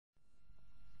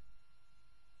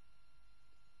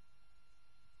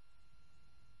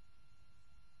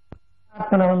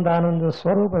ಪರಮಾತ್ಮನ ಒಂದಾನೊಂದು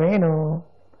ಸ್ವರೂಪವೇನು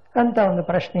ಅಂತ ಒಂದು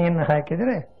ಪ್ರಶ್ನೆಯನ್ನು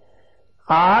ಹಾಕಿದರೆ,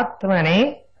 ಆತ್ಮನಿ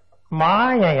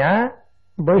ಮಾಯೆಯ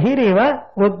ಬಹಿರಿವ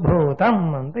ಉದ್ಭೂತಂ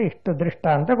ಅಂತ ಇಷ್ಟು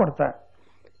ದೃಷ್ಟಾಂತ ಕೊಡ್ತಾರೆ.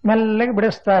 ಮೆಲ್ಲಗೆ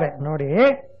ಬಿಡಿಸ್ತಾರೆ. ನೋಡಿ,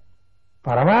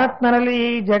 ಪರಮಾತ್ಮನಲ್ಲಿ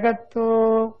ಈ ಜಗತ್ತು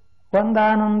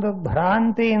ಒಂದಾನೊಂದು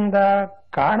ಭ್ರಾಂತಿಯಿಂದ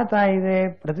ಕಾಣ್ತಾ ಇದೆ,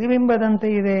 ಪ್ರತಿಬಿಂಬದಂತೆ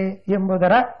ಇದೆ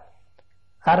ಎಂಬುದರ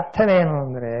ಅರ್ಥವೇನು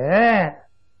ಅಂದ್ರೆ,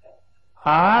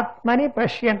 ಆತ್ಮನಿ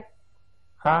ಪಶ್ಯನ್,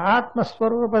 ಆ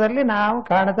ಆತ್ಮಸ್ವರೂಪದಲ್ಲಿ ನಾವು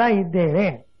ಕಾಣ್ತಾ ಇದ್ದೇವೆ,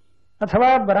 ಅಥವಾ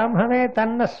ಬ್ರಹ್ಮವೇ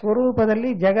ತನ್ನ ಸ್ವರೂಪದಲ್ಲಿ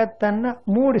ಜಗತ್ತನ್ನ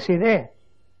ಮೂಡಿಸಿದೆ,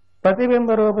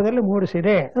 ಪ್ರತಿಬಿಂಬ ರೂಪದಲ್ಲಿ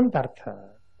ಮೂಡಿಸಿದೆ ಅಂತ ಅರ್ಥ.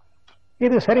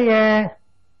 ಇದು ಸರಿಯೇ?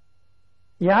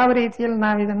 ಯಾವ ರೀತಿಯಲ್ಲಿ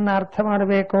ನಾವಿದನ್ನ ಅರ್ಥ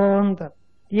ಮಾಡಬೇಕು ಅಂತ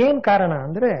ಏನ್ ಕಾರಣ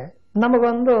ಅಂದ್ರೆ,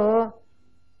 ನಮಗೊಂದು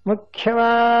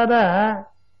ಮುಖ್ಯವಾದ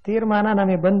ತೀರ್ಮಾನ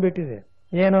ನಮಗೆ ಬಂದ್ಬಿಟ್ಟಿದೆ.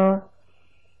 ಏನು?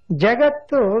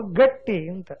 ಜಗತ್ತು ಗಟ್ಟಿ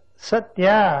ಅಂತ, ಸತ್ಯ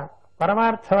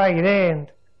ಪರಮಾರ್ಥವಾಗಿದೆ ಅಂತ.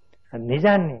 ಅದು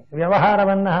ನಿಜಾನ್ನಿ.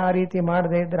 ವ್ಯವಹಾರವನ್ನ ಆ ರೀತಿ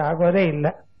ಮಾಡದೇ ಇದ್ರೆ ಆಗೋದೇ ಇಲ್ಲ.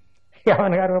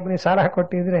 ಯಾವನಿಗಾರು ಒಬ್ಬನಿಗೆ ಸಾಲ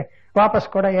ಕೊಟ್ಟಿದ್ರೆ ವಾಪಸ್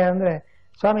ಕೊಡಯ್ಯ ಅಂದ್ರೆ,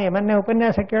 ಸ್ವಾಮಿ ಮೊನ್ನೆ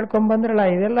ಉಪನ್ಯಾಸ ಕೇಳ್ಕೊಂಡ್ ಬಂದ್ರಲ್ಲ,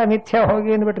 ಇದೆಲ್ಲ ಮಿಥ್ಯ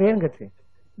ಹೋಗಿ ಅಂದ್ಬಿಟ್ರೆ ಏನ್ ಗತಿ?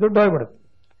 ದುಡ್ಡು ಹೋಗ್ಬಿಡುತ್ತೆ.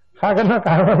 ಹಾಗಲ್ಲ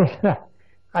ಕಾಣೋದಿಲ್ಲ.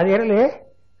 ಅದಿರಲಿ,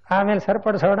 ಆಮೇಲೆ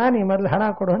ಸರಿಪಡಿಸೋಣ, ನೀ ಮೊದಲು ಹಣ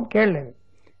ಕೊಡು ಅಂತ ಕೇಳಲೇವೆ.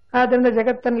 ಆದ್ರಿಂದ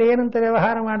ಜಗತ್ತಲ್ಲಿ ಏನಂತ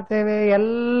ವ್ಯವಹಾರ ಮಾಡ್ತೇವೆ?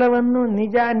 ಎಲ್ಲವನ್ನೂ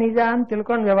ನಿಜ ನಿಜ ಅಂತ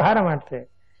ತಿಳ್ಕೊಂಡು ವ್ಯವಹಾರ ಮಾಡ್ತೇವೆ.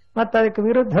 ಮತ್ತೆ ಅದಕ್ಕೆ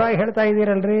ವಿರುದ್ಧವಾಗಿ ಹೇಳ್ತಾ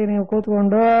ಇದ್ದೀರಲ್ರಿ ನೀವು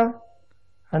ಕೂತ್ಕೊಂಡು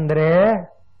ಅಂದ್ರೆ,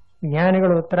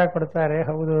 ಜ್ಞಾನಿಗಳು ಉತ್ತರ ಕೊಡ್ತಾರೆ,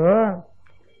 ಹೌದು,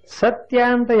 ಸತ್ಯ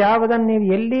ಅಂತ ಯಾವುದನ್ನು ನೀವು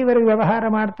ಎಲ್ಲಿವರೆಗೆ ವ್ಯವಹಾರ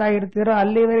ಮಾಡ್ತಾ ಇರ್ತೀರೋ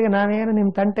ಅಲ್ಲಿವರೆಗೆ ನಾವೇನು ನಿಮ್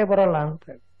ತಂಟೆ ಬರೋಲ್ಲ ಅಂತ.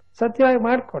 ಸತ್ಯವಾಗಿ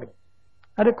ಮಾಡ್ಕೊಡಿ.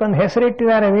 ಅದಕ್ಕೊಂದು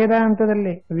ಹೆಸರಿಟ್ಟಿದ್ದಾರೆ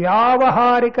ವೇದಾಂತದಲ್ಲಿ,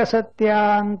 ವ್ಯಾವಹಾರಿಕ ಸತ್ಯ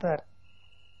ಅಂತಾರೆ.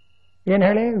 ಏನ್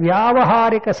ಹೇಳಿ?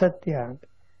 ವ್ಯಾವಹಾರಿಕ ಸತ್ಯ ಅಂತ.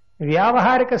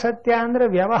 ವ್ಯಾವಹಾರಿಕ ಸತ್ಯ ಅಂದ್ರೆ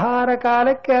ವ್ಯವಹಾರ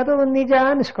ಕಾಲಕ್ಕೆ ಅದು ಒಂದು ನಿಜ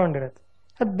ಅನಿಸ್ಕೊಂಡಿರುತ್ತೆ,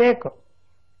 ಅದು ಬೇಕು.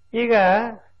 ಈಗ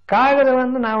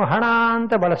ಕಾಗದವನ್ನು ನಾವು ಹಣ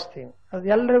ಅಂತ ಬಳಸ್ತೀವಿ, ಅದು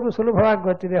ಎಲ್ರಿಗೂ ಸುಲಭವಾಗಿ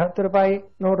ಗೊತ್ತಿದೆ. 10 ರೂಪಾಯಿ,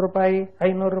 100 ರೂಪಾಯಿ,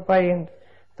 500 ರೂಪಾಯಿ ಅಂತ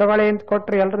ತಗೊಳ್ಳಿ ಅಂತ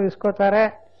ಕೊಟ್ರೆ ಎಲ್ಲರೂ ಇಸ್ಕೋತಾರೆ,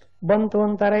 ಬಂತು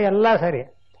ಅಂತಾರೆ, ಎಲ್ಲ ಸರಿ.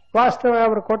 ವಾಸ್ತವ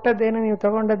ಅವರು ಕೊಟ್ಟದ್ದೇನು, ನೀವು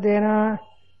ತಗೊಂಡದ್ದೇನು?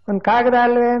 ಒಂದು ಕಾಗದ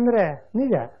ಅಲ್ವೇ ಅಂದ್ರೆ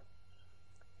ನಿಜ.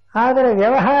 ಆದರೆ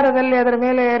ವ್ಯವಹಾರದಲ್ಲಿ ಅದರ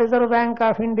ಮೇಲೆ ರಿಸರ್ವ್ ಬ್ಯಾಂಕ್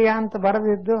ಆಫ್ ಇಂಡಿಯಾ ಅಂತ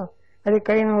ಬರೆದಿದ್ದು,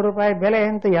 ಅದಕ್ಕೆ 500 ರೂಪಾಯಿ ಬೆಲೆ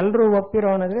ಅಂತ ಎಲ್ಲರೂ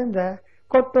ಒಪ್ಪಿರೋದ್ರಿಂದ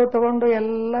ಕೊಟ್ಟು ತಗೊಂಡು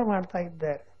ಎಲ್ಲ ಮಾಡ್ತಾ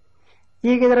ಇದ್ದಾರೆ.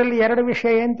 ಈಗ ಇದರಲ್ಲಿ 2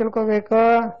 ವಿಷಯ ಏನ್ ತಿಳ್ಕೋಬೇಕು?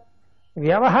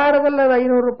 ವ್ಯವಹಾರದಲ್ಲಿ ಅದು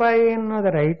 500 ರೂಪಾಯಿ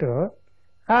ಅನ್ನೋದು ರೈಟು,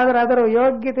 ಆದ್ರೆ ಅದರ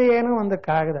ಯೋಗ್ಯತೆ ಏನು? ಒಂದು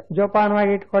ಕಾಗದ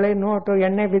ಜೋಪಾನವಾಗಿ ಇಟ್ಕೊಳ್ಳಿ, ನೋಟು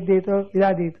ಎಣ್ಣೆ ಬಿದ್ದೀತು,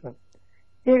 ಇದಾದೀತು.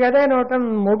 ಈಗ ಅದೇ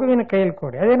ನೋಟನ್ನು ಮಗುವಿನ ಕೈಯಲ್ಲಿ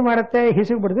ಕೊಡಿ, ಅದೇನು ಮಾಡುತ್ತೆ?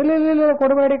 ಹಿಸುಗ್ ಬಿಡುದು, ಇಲ್ಲ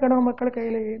ಕೊಡಬೇಡಿ ಕಣೋ ಮಕ್ಕಳ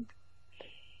ಕೈಲಿ ಅಂತ.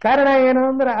 ಕಾರಣ ಏನು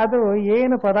ಅಂದ್ರೆ, ಅದು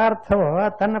ಏನು ಪದಾರ್ಥವೋ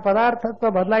ತನ್ನ ಪದಾರ್ಥತ್ವ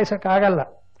ಬದಲಾಯಿಸಕ್ಕಾಗಲ್ಲ.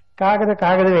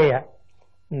 ಕಾಗದವೇಯ.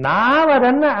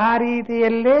 ನಾವದನ್ನ ಆ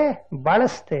ರೀತಿಯಲ್ಲೇ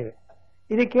ಬಳಸ್ತೇವೆ.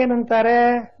 ಇದಕ್ಕೇನಂತಾರೆ?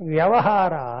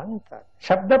 ವ್ಯವಹಾರ ಅಂತ.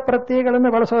 ಶಬ್ದ ಪ್ರತ್ಯಯಗಳನ್ನು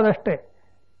ಬಳಸೋದಷ್ಟೇ.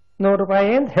 100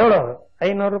 ರೂಪಾಯಿ ಅಂತ ಹೇಳೋದು,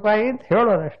 500 ರೂಪಾಯಿ ಅಂತ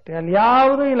ಹೇಳೋದಷ್ಟೇ. ಅಲ್ಲಿ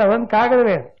ಯಾವುದೂ ಇಲ್ಲ, ಒಂದು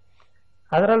ಕಾಗದವೇ.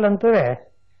 ಅದರಲ್ಲಂತೂ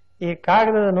ಈ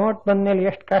ಕಾಗದದ ನೋಟ್ ಬಂದ್ಮೇಲೆ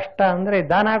ಎಷ್ಟು ಕಷ್ಟ ಅಂದ್ರೆ,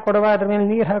 ದಾನ ಕೊಡುವ ಅದ್ರ ಮೇಲೆ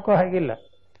ನೀರು ಹಾಕೋ ಹಾಗಿಲ್ಲ,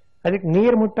 ಅದಕ್ಕೆ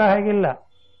ನೀರು ಮುಟ್ಟೋ ಹಾಗಿಲ್ಲ,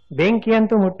 ಬೆಂಕಿ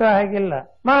ಅಂತೂ ಮುಟ್ಟೋ ಹಾಗಿಲ್ಲ,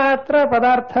 ಮಾತ್ರ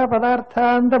ಪದಾರ್ಥ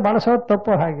ಅಂತ ಬಳಸೋದು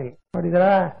ತಪ್ಪೋ ಹಾಗಿಲ್ಲ. ನೋಡಿದ್ರ?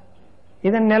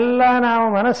 ಇದನ್ನೆಲ್ಲ ನಾವು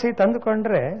ಮನಸ್ಸಿಗೆ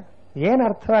ತಂದುಕೊಂಡ್ರೆ ಏನ್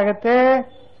ಅರ್ಥವಾಗತ್ತೆ?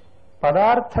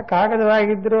 ಪದಾರ್ಥ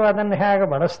ಕಾಗದವಾಗಿದ್ರು ಅದನ್ನು ಹೇಗೆ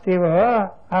ಬಳಸ್ತೀವೋ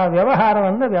ಆ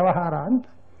ವ್ಯವಹಾರವನ್ನು ವ್ಯವಹಾರ ಅಂತ.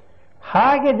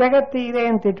 ಹಾಗೆ ಜಗತ್ತು ಇದೆ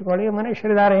ಅಂತ ಇಟ್ಕೊಳ್ಳಿ,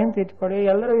 ಮನುಷ್ಯರಿದ್ದಾರೆ ಅಂತ ಇಟ್ಕೊಳ್ಳಿ,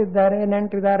 ಎಲ್ಲರೂ ಇದ್ದಾರೆ,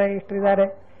 ನೆಂಟರಿದ್ದಾರೆ, ಇಷ್ಟರಿದ್ದಾರೆ,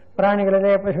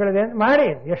 ಪ್ರಾಣಿಗಳಿದೆ, ಪಶುಗಳಿದೆ ಅಂತ ಮಾಡಿ,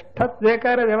 ಎಷ್ಟೊತ್ತು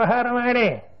ಬೇಕಾದ್ರೆ ವ್ಯವಹಾರ ಮಾಡಿ.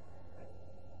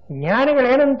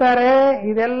 ಜ್ಞಾನಿಗಳೇನಂತಾರೆ?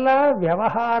 ಇದೆಲ್ಲ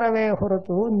ವ್ಯವಹಾರವೇ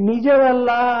ಹೊರತು ನಿಜವಲ್ಲ,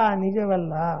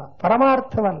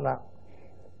 ಪರಮಾರ್ಥವಲ್ಲ.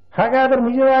 ಹಾಗಾದ್ರೆ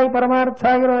ನಿಜವಾಗಿ ಪರಮಾರ್ಥ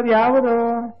ಆಗಿರೋದು ಯಾವುದು?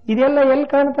 ಇದೆಲ್ಲ ಎಲ್ಲಿ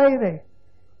ಕಾಣ್ತಾ ಇದೆ?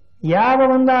 ಯಾವ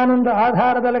ಒಂದಾನೊಂದು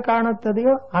ಆಧಾರದಲ್ಲಿ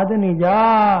ಕಾಣುತ್ತದೆಯೋ ಅದು ನಿಜ.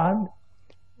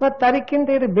 ಮತ್ತೆ ಅದಕ್ಕಿಂತ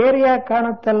ಇದು ಬೇರೆಯಾಗಿ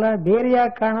ಕಾಣುತ್ತಲ್ಲ,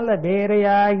 ಬೇರೆಯಾಗಿ ಕಾಣಲ್ಲ,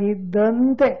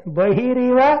 ಬೇರೆಯಾಗಿದ್ದಂತೆ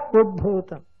ಬಹಿರಿವ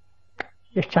ಉದ್ಭೂತ.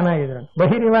 ಎಷ್ಟು ಚೆನ್ನಾಗಿದೆ.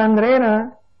 ಬಹಿರಿವ ಅಂದ್ರೇನು?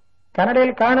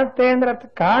 ಕನ್ನಡಿಯಲ್ಲಿ ಕಾಣುತ್ತೆ ಅಂದ್ರೆ ಅರ್ಥ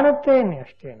ಕಾಣುತ್ತೇನೆ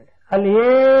ಅಷ್ಟೇನೆ, ಅಲ್ಲಿ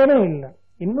ಏನೂ ಇಲ್ಲ.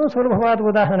 ಇನ್ನೂ ಸುಲಭವಾದ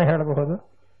ಉದಾಹರಣೆ ಹೇಳಬಹುದು.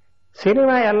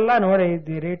 ಸಿನಿಮಾ ಎಲ್ಲ ನೋಡೇ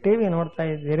ಇದ್ದೀರಿ, ಟಿವಿ ನೋಡ್ತಾ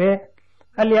ಇದ್ದೀರಿ,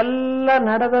 ಅಲ್ಲಿ ಎಲ್ಲ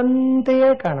ನಡೆದಂತೆಯೇ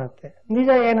ಕಾಣುತ್ತೆ. ನಿಜ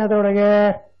ಏನದರೊಳಗೆ?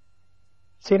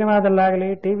 ಸಿನಿಮಾದಲ್ಲಾಗಲಿ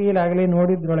ಟಿವಿಲಾಗಲಿ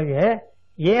ನೋಡಿದ್ರೊಳಗೆ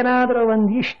ಏನಾದ್ರೂ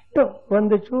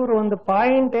ಒಂದು ಚೂರು ಒಂದು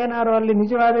ಪಾಯಿಂಟ್ ಏನಾದ್ರು ಅಲ್ಲಿ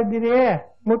ನಿಜವಾದದ್ದಿದೆಯೇ?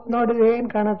 ಮುಟ್ ನೋಡಿದ್ರೆ ಏನ್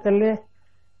ಕಾಣುತ್ತೆ? ಅಲ್ಲಿ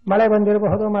ಮಳೆ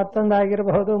ಬಂದಿರಬಹುದು,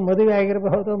 ಮತ್ತೊಂದಾಗಿರಬಹುದು, ಮದುವೆ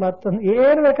ಆಗಿರಬಹುದು, ಮತ್ತೊಂದು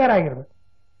ಏನು ಬೇಕಾರಾಗಿರ್ಬೋದು.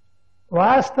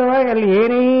 ವಾಸ್ತವವಾಗಿ ಅಲ್ಲಿ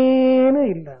ಏನೇನೂ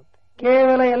ಇಲ್ಲ,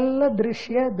 ಕೇವಲ ಎಲ್ಲ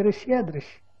ದೃಶ್ಯ.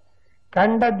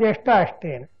 ಕಂಡದ್ದೆಷ್ಟೋ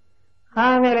ಅಷ್ಟೇನು.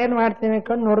 ಆಮೇಲೆ ಏನ್ ಮಾಡ್ತೀನಿ?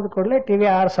 ಕಣ್ಣು ನೋಡಿದ ಕೂಡಲೇ ಟಿವಿ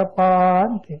ಆರ್ಸಪ್ಪ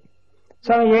ಅಂತೀನಿ.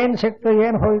 ಸೊ ಏನ್ ಸಿಕ್ತು,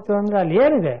 ಏನ್ ಹೋಯ್ತು ಅಂದ್ರೆ ಅಲ್ಲಿ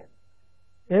ಏನಿದೆ?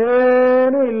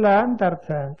 ಏನೂ ಇಲ್ಲ ಅಂತ ಅರ್ಥ.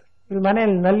 ಅಂತ ಇಲ್ಲಿ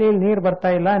ಮನೇಲಿ ನಲ್ಲಿ ನೀರು ಬರ್ತಾ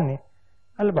ಇಲ್ಲ ಅನ್ನಿ,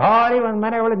 ಅಲ್ಲಿ ಭಾರಿ ಒಂದ್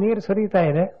ಮನೆ ಒಳಗೆ ನೀರು ಸುರಿತಾ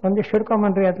ಇದೆ, ಒಂದಿಷ್ಟು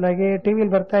ಹಿಡ್ಕೊಂಬನ್ರಿ ಅತ್ಲಾಗಿ,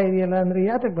 ಟಿವಿಲಿ ಬರ್ತಾ ಇದೆಯಲ್ಲ ಅಂದ್ರೆ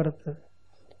ಯಾತಕ್ಕೆ ಬರುತ್ತದೆ?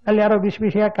 ಅಲ್ಲಿ ಯಾರೋ ಬಿಸಿ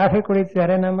ಬಿಸಿಯಾಗಿ ಕಾಫಿ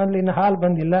ಕುಡಿತಿದ್ದಾರೆ, ನಮ್ಮಲ್ಲಿ ಇನ್ನು ಹಾಲು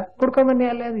ಬಂದಿಲ್ಲ, ಕುಡ್ಕೊಂಬನ್ನಿ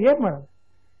ಅಲ್ಲಿ, ಅದು ಏನ್ ಮಾಡೋದು?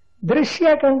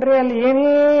 ದೃಶ್ಯ ಕಂಡ್ರೆ ಅಲ್ಲಿ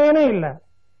ಏನೇನೂ ಇಲ್ಲ.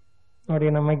 ನೋಡಿ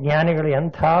ನಮ್ಮ ಜ್ಞಾನಿಗಳು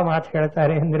ಎಂಥ ಮಾತು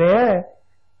ಹೇಳ್ತಾರೆ ಅಂದ್ರೆ,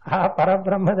 ಆ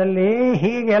ಪರಬ್ರಹ್ಮದಲ್ಲಿ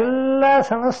ಹೀಗೆಲ್ಲ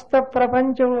ಸಮಸ್ತ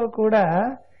ಪ್ರಪಂಚವೂ ಕೂಡ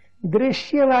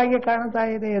ದೃಶ್ಯವಾಗಿ ಕಾಣ್ತಾ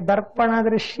ಇದೆ. ದರ್ಪಣ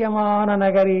ದೃಶ್ಯಮಾನ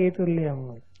ನಗರಿ ತುಲ್ಯಂ.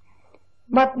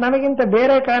 ಮತ್ ನಮಗಿಂತ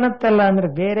ಬೇರೆ ಕಾಣುತ್ತಲ್ಲ ಅಂದ್ರೆ,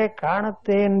 ಬೇರೆ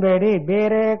ಕಾಣುತ್ತೆ ಏನ್ಬೇಡಿ,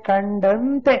 ಬೇರೆ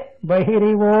ಕಂಡಂತೆ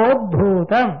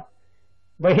ಬಹಿರಿವೋದ್ಭೂತಂ.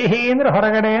 ಬಹಿಹಿ ಅಂದ್ರೆ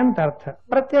ಹೊರಗಡೆ ಅಂತ ಅರ್ಥ.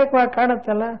 ಪ್ರತ್ಯೇಕವಾಗಿ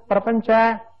ಕಾಣುತ್ತಲ್ಲ ಪ್ರಪಂಚ,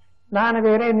 ನಾನು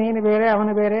ಬೇರೆ ನೀನು ಬೇರೆ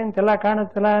ಅವನು ಬೇರೆ ಅಂತೆಲ್ಲ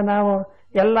ಕಾಣುತ್ತಲ್ಲ, ನಾವು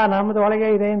ಎಲ್ಲ ನಮ್ಮದು ಒಳಗೆ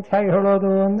ಇದೆ ಅಂತ ಹೇಗೆ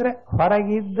ಹೇಳೋದು ಅಂದ್ರೆ,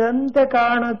 ಹೊರಗಿದ್ದಂತೆ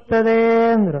ಕಾಣುತ್ತದೆ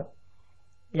ಅಂದ್ರು.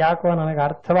 ಯಾಕೋ ನನಗೆ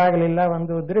ಅರ್ಥವಾಗಲಿಲ್ಲ,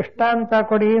 ಒಂದು ದೃಷ್ಟಾಂತ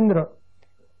ಕೊಡಿ ಅಂದ್ರು.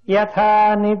 ಯಥಾ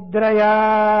ನಿದ್ರಯ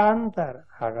ಅಂತಾರ.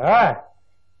 ಆಗ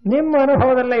ನಿಮ್ಮ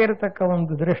ಅನುಭವದಲ್ಲೇ ಇರತಕ್ಕ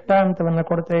ಒಂದು ದೃಷ್ಟಾಂತವನ್ನು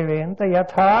ಕೊಡ್ತೇವೆ ಅಂತ.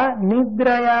 ಯಥಾ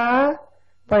ನಿದ್ರಯ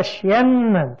ಪಶ್ಯನ್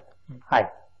ಅಂತ.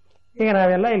 ಆಯ್ತು, ಈಗ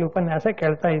ನಾವೆಲ್ಲ ಇಲ್ಲಿ ಉಪನ್ಯಾಸ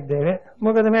ಕೇಳ್ತಾ ಇದ್ದೇವೆ,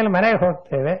 ಮುಗಿದ ಮೇಲೆ ಮನೆಗೆ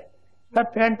ಹೋಗ್ತೇವೆ.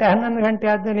 10 ಗಂಟೆ 11 ಗಂಟೆ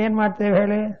ಆದ್ಮೇಲೆ ಏನ್ ಮಾಡ್ತೇವೆ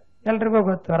ಹೇಳಿ? ಎಲ್ರಿಗೂ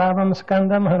ಗೊತ್ತು, ರಾಮಂ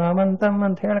ಸ್ಕಂದಂ ಹನುಮಂತಂ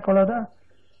ಅಂತ ಹೇಳ್ಕೊಳ್ಳೋದು.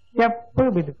 ಎಪ್ಪು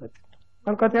ಬಿದ್ದುಕೋತೀವಿ,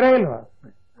 ಮಲ್ಕೋತೀರಾ ಇಲ್ವಾ?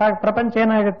 ಆಗ ಪ್ರಪಂಚ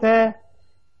ಏನಾಗುತ್ತೆ?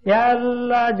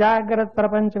 ಎಲ್ಲ ಜಾಗ್ರತ್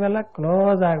ಪ್ರಪಂಚವೆಲ್ಲ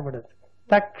ಕ್ಲೋಸ್ ಆಗ್ಬಿಡುತ್ತೆ.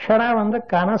 ತಕ್ಷಣ ಒಂದು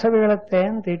ಕನಸು ಬೀಳುತ್ತೆ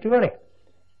ಅಂತ ಇಟ್ಕೊಳ್ಳಿ.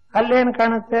 ಅಲ್ಲೇನು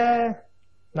ಕಾಣುತ್ತೆ?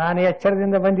 ನಾನು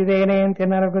ಎಚ್ಚರದಿಂದ ಬಂದಿದ್ದೇನೆ ಅಂತ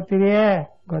ಏನಾರು ಗೊತ್ತಿದೆಯೇ?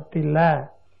 ಗೊತ್ತಿಲ್ಲ.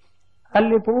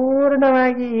 ಅಲ್ಲಿ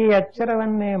ಪೂರ್ಣವಾಗಿ ಈ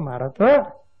ಎಚ್ಚರವನ್ನೇ ಮರೆತು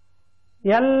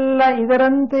ಎಲ್ಲ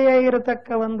ಇದರಂತೆಯೇ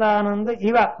ಇರತಕ್ಕ ಒಂದು ಆನಂದ,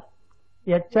 ಇವ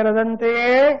ಎಚ್ಚರದಂತೆಯೇ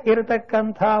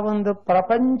ಇರತಕ್ಕಂಥ ಒಂದು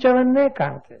ಪ್ರಪಂಚವನ್ನೇ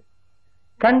ಕಾಣ್ತೇವೆ.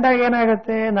 ಕಂಡಾಗ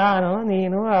ಏನಾಗುತ್ತೆ? ನಾನು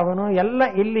ನೀನು ಅವನು ಎಲ್ಲ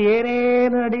ಇಲ್ಲಿ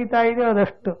ಏನೇನು ನಡೀತಾ ಇದೆಯೋ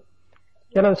ಅದಷ್ಟು.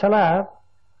 ಕೆಲವು ಸಲ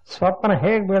ಸ್ವಪ್ನ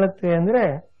ಹೇಗೆ ಬೀಳುತ್ತೆ ಅಂದ್ರೆ,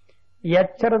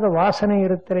 ಎಚ್ಚರದ ವಾಸನೆ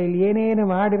ಇರುತ್ತಾರೆ, ಇಲ್ಲಿ ಏನೇನು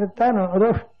ಮಾಡಿರುತ್ತಾನೋ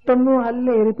ಅದಷ್ಟನ್ನು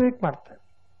ಅಲ್ಲೇ ರಿಪೀಟ್ ಮಾಡ್ತಾರೆ.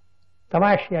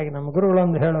 ತಮಾಷೆಯಾಗಿ ನಮ್ಮ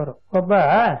ಗುರುಗಳೊಂದು ಹೇಳೋರು, ಒಬ್ಬ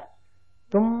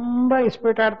ತುಂಬಾ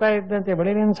ಇಸ್ಪೀಟ್ ಆಡ್ತಾ ಇದ್ದಂತೆ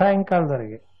ಬೆಳಿಗಿನ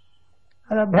ಸಾಯಂಕಾಲದವರೆಗೆ.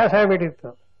 ಅದು ಅಭ್ಯಾಸ ಆಗಿಬಿಟ್ಟಿತ್ತು.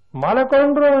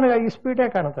 ಮಲ್ಕೊಂಡ್ರು ಅವನಿಗೆ ಇಸ್ಪೀಟೇ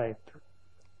ಕಾಣ್ತಾ ಇತ್ತು.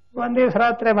 ಒಂದ್ ದಿವಸ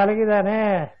ರಾತ್ರಿ ಮಲಗಿದಾನೆ,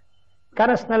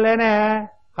 ಕನಸಿನಲ್ಲೇನೆ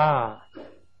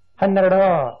 12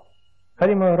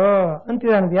 13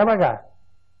 ಅಂತಿದ್ದಾನದು. ಯಾವಾಗ?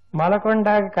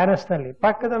 ಮಲಕೊಂಡಾಗ ಕನಸಿನಲ್ಲಿ.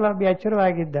 ಪಕ್ಕದಲ್ಲಿ ಒಬ್ಬ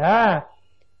ಎಚ್ಚರವಾಗಿದ್ದ,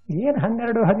 ಏನ್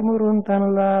 12 13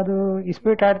 ಅಂತಾನಲ್ಲ, ಅದು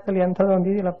ಇಸ್ಪೀಟ್ ಆಟದಲ್ಲಿ ಎಂಥದ್ದು ಒಂದು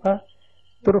ಇದೆಯಲ್ಲಪ್ಪ,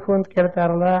 ತುರುಫು ಅಂತ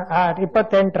ಕೇಳ್ತಾರಲ್ಲ,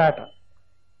 28 ಆಟ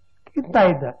ಇತ್ತಾ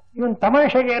ಇದ್ದ. ಇವನ್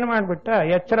ತಮಾಷೆಗೆ ಏನ್ ಮಾಡ್ಬಿಟ್ಟ,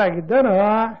 ಎಚ್ಚರ ಆಗಿದ್ದನು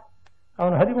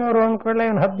ಅವನು 13 ಅಂದ್ಕೊಳ್ಳೆ,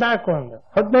 ಇವನು 14 ಅಂದ,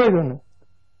 15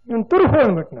 ಇವನ್ ತುರುಫು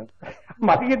ಅಂದ್ಬಿಟ್ನಂತ.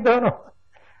 ಮಲಗಿದ್ದವನು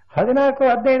 14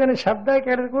 15 ಶಬ್ದ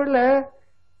ಕೇಳಿದ ಕೂಡಲೇ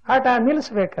ಆಟ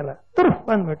ನಿಲ್ಲಿಸ್ಬೇಕಲ್ಲ, ತುರುಫ್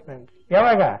ಬಂದ್ಬಿಟ್ನಂತ.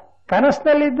 ಯಾವಾಗ?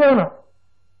 ಕನಸಿನಲ್ಲಿದ್ದವನು.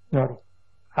 ನೋಡಿ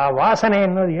ಆ ವಾಸನೆ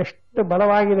ಅನ್ನೋದು ಎಷ್ಟು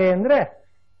ಬಲವಾಗಿದೆ ಅಂದ್ರೆ,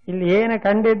 ಇಲ್ಲಿ ಏನು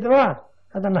ಕಂಡಿದ್ವೋ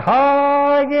ಅದನ್ನು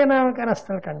ಹಾಗೆ ನಾವು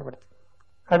ಕನಸಿನಲ್ಲಿ ಕಂಡುಬಿಡ್ತೀವಿ.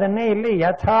 ಅದನ್ನೇ ಇಲ್ಲಿ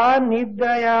ಯಥಾ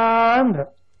ನಿದ್ರಯ ಅಂದ್ರು.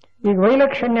 ಈಗ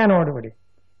ವೈಲಕ್ಷಣ್ಯ ನೋಡ್ಬಿಡಿ,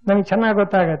 ನಮಗೆ ಚೆನ್ನಾಗಿ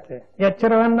ಗೊತ್ತಾಗತ್ತೆ.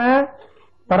 ಎಚ್ಚರವನ್ನ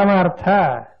ಪರಮಾರ್ಥ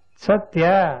ಸತ್ಯ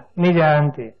ನಿಜ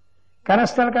ಅಂತಿ,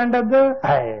 ಕನಸಿನಲ್ಲಿ ಕಂಡದ್ದು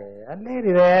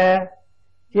ಅಲ್ಲೇನಿದೆ,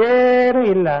 ಏನು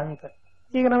ಇಲ್ಲ ಅಂತ.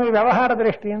 ಈಗ ನಮಗೆ ವ್ಯವಹಾರ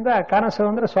ದೃಷ್ಟಿಯಿಂದ ಕನಸು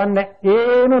ಅಂದ್ರೆ 0,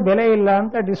 ಏನು ಬೆಲೆ ಇಲ್ಲ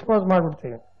ಅಂತ ಡಿಸ್ಪೋಸ್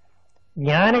ಮಾಡ್ಬಿಡ್ತೀವಿ.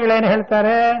 ಜ್ಞಾನಿಗಳೇನು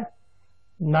ಹೇಳ್ತಾರೆ?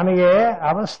 ನಮಗೆ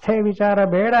ಅವಸ್ಥೆ ವಿಚಾರ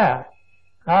ಬೇಡ,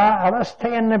 ಆ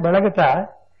ಅವಸ್ಥೆಯನ್ನ ಬೆಳಗುತ್ತಾ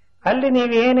ಅಲ್ಲಿ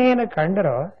ನೀವೇನೇನು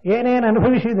ಕಂಡರೋ, ಏನೇನು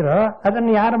ಅನುಭವಿಸಿದ್ರೋ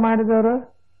ಅದನ್ನು ಯಾರು ಮಾಡಿದವರು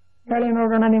ಹೇಳಿ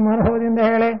ನೋಡೋಣ, ನಿಮ್ಮ ಅನುಭವದಿಂದ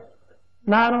ಹೇಳಿ.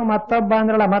 ನಾನು ಮತ್ತೊಬ್ಬ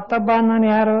ಅಂದ್ರಲ್ಲ, ಮತ್ತೊಬ್ಬ ನಾನು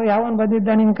ಯಾರು? ಯಾವನ್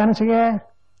ಬಂದಿದ್ದ ನಿಮ್ ಕನಸಿಗೆ?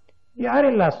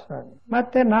 ಯಾರಿಲ್ಲ ಸ್ವಾಮಿ.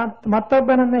 ಮತ್ತೆ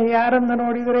ಮತ್ತೊಬ್ಬನನ್ನ ಯಾರನ್ನ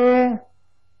ನೋಡಿದ್ರಿ?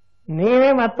 ನೀವೇ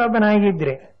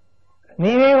ಮತ್ತೊಬ್ಬನಾಗಿದ್ರಿ.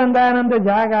 ನೀವೇ ಒಂದಾನೊಂದು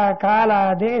ಜಾಗ, ಕಾಲ,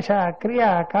 ದೇಶ, ಕ್ರಿಯಾ,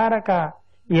 ಕಾರಕ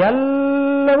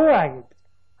ಎಲ್ಲವೂ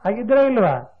ಆಗಿದ್ರೆ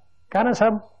ಇಲ್ವಾ?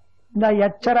 ಕನಸಿಂದ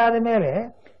ಎಚ್ಚರಾದ ಮೇಲೆ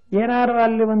ಏನಾರು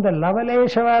ಅಲ್ಲಿ ಒಂದು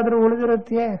ಲವಲೇಶವಾದ್ರೂ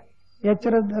ಉಳಿದಿರುತ್ತೆ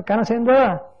ಎಚ್ಚರದ ಕನಸಿಂದ.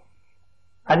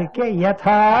 ಅದಕ್ಕೆ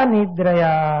ಯಥಾ ನಿದ್ರಯ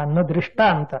ಅನ್ನೋ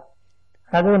ದೃಷ್ಟಾಂತ.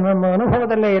 ಅದು ನಮ್ಮ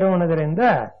ಅನುಭವದಲ್ಲೇ ಇರೋಣದ್ರಿಂದ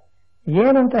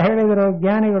ಏನಂತ ಹೇಳಿದರು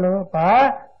ಜ್ಞಾನಿಗಳು?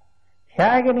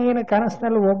 ಹೇಗೆ ನೀನು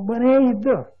ಕನಸಿನಲ್ಲಿ ಒಬ್ಬನೇ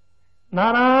ಇದ್ದು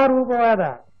ನಾನಾ ರೂಪವಾದ,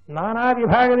 ನಾನಾ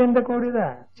ವಿಭಾಗದಿಂದ ಕೂಡಿದ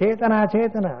ಚೇತನ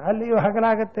ಚೇತನ, ಅಲ್ಲಿಯೂ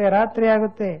ಹಗಲಾಗುತ್ತೆ, ರಾತ್ರಿ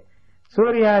ಆಗುತ್ತೆ,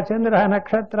 ಸೂರ್ಯ ಚಂದ್ರ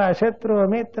ನಕ್ಷತ್ರ ಶತ್ರು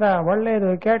ಮಿತ್ರ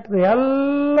ಒಳ್ಳೆಯದು ಕೆಟ್ಟದು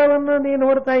ಎಲ್ಲವನ್ನು ನೀನು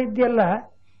ನೋಡ್ತಾ ಇದ್ಯಲ್ಲ,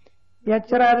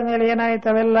 ಎಚ್ಚರ ಆದ ಮೇಲೆ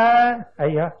ಏನಾಯ್ತವೆಲ್ಲ?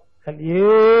 ಅಯ್ಯೋ, ಅಲ್ಲಿ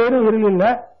ಏನೂ ಇರಲಿಲ್ಲ,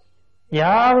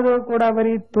 ಯಾವುದೂ ಕೂಡ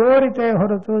ಬರೀ ತೋರಿತೆ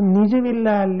ಹೊರತು ನಿಜವಿಲ್ಲ,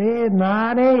 ಅಲ್ಲಿ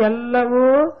ನಾನೇ ಎಲ್ಲವೂ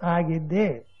ಆಗಿದ್ದೆ.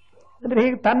 ಅಂದ್ರೆ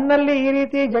ಹೀಗೆ ತನ್ನಲ್ಲಿ ಈ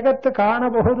ರೀತಿ ಜಗತ್ತು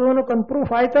ಕಾಣಬಹುದು ಅನ್ನೋಕೊಂದು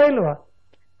ಪ್ರೂಫ್ ಆಯ್ತಾ ಇಲ್ವಾ?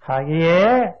 ಹಾಗೆಯೇ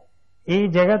ಈ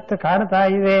ಜಗತ್ತು ಕಾಣ್ತಾ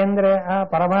ಇದೆ ಅಂದ್ರೆ ಆ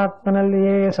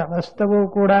ಪರಮಾತ್ಮನಲ್ಲಿಯೇ ಸಮಸ್ತವೂ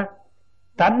ಕೂಡ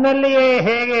ತನ್ನಲ್ಲಿಯೇ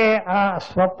ಹೇಗೆ ಆ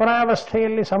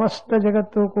ಸ್ವಪ್ನಾವಸ್ಥೆಯಲ್ಲಿ ಸಮಸ್ತ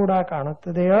ಜಗತ್ತು ಕೂಡ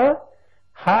ಕಾಣುತ್ತದೆಯೋ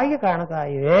ಹಾಗೆ ಕಾಣ್ತಾ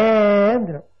ಇದೆ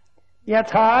ಅಂದ್ರು.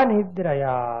 ಯಥಾ ನಿದ್ರಯ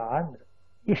ಅಂದ್ರು.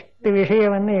 ಇಷ್ಟು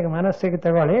ವಿಷಯವನ್ನ ಈಗ ಮನಸ್ಸಿಗೆ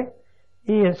ತಗೊಳ್ಳಿ.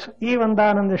 ಈ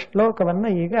ಒಂದಾನೊಂದು ಶ್ಲೋಕವನ್ನ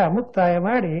ಈಗ ಮುಕ್ತಾಯ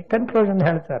ಮಾಡಿ ಕನ್ಕ್ಲೂಷನ್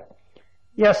ಹೇಳ್ತಾರೆ.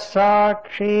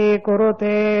 ಯಸ್ಸಾಕ್ಷಿ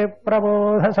ಕುರುತೆ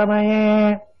ಪ್ರಬೋಧ ಸಮಯೇ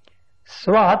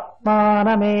ಸ್ವಾತ್ಮಾನಮೇವಾದ್ವಯಂ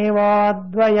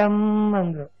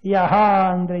ಅಂದ್ರು. ಯಹ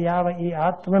ಅಂದ್ರೆ ಯಾವ ಈ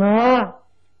ಆತ್ಮನೋ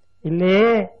ಇಲ್ಲಿ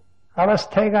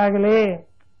ಅವಸ್ಥೆಗಾಗಲಿ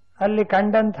ಅಲ್ಲಿ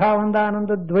ಕಂಡಂಥ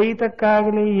ಒಂದಾನೊಂದು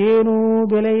ದ್ವೈತಕ್ಕಾಗಲಿ ಏನೂ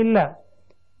ಬೆಲೆ ಇಲ್ಲ.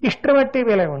 ಇಷ್ಟರ ಮಟ್ಟಿಗೆ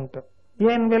ಬೆಲೆ ಉಂಟು.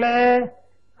 ಏನ್ ಬೆಲೆ?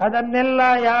 ಅದನ್ನೆಲ್ಲ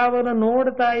ಯಾವನು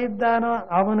ನೋಡ್ತಾ ಇದ್ದಾನೋ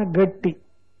ಅವನು ಗಟ್ಟಿ,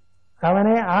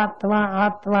 ಅವನೇ ಆತ್ಮ.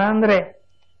 ಆತ್ಮ ಅಂದ್ರೆ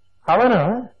ಅವನು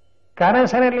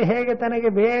ಕನಸಿನಲ್ಲಿ ಹೇಗೆ ತನಗೆ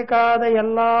ಬೇಕಾದ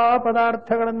ಎಲ್ಲಾ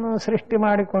ಪದಾರ್ಥಗಳನ್ನು ಸೃಷ್ಟಿ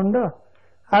ಮಾಡಿಕೊಂಡು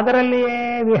ಅದರಲ್ಲಿಯೇ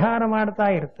ವಿಹಾರ ಮಾಡ್ತಾ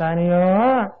ಇರ್ತಾನೆಯೋ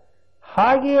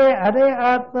ಹಾಗೆಯೇ ಅದೇ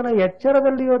ಆತ್ಮನ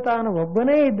ಎಚ್ಚರದಲ್ಲಿಯೂ ತಾನು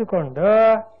ಒಬ್ಬನೇ ಇದ್ದುಕೊಂಡು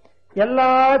ಎಲ್ಲಾ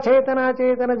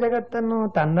ಚೇತನಾಚೇತನ ಜಗತ್ತನ್ನು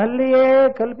ತನ್ನಲ್ಲಿಯೇ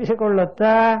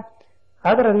ಕಲ್ಪಿಸಿಕೊಳ್ಳುತ್ತಾ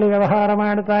ಅದರಲ್ಲಿ ವ್ಯವಹಾರ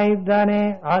ಮಾಡ್ತಾ ಇದ್ದಾನೆ.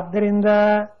 ಆದ್ದರಿಂದ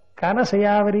ಕನಸು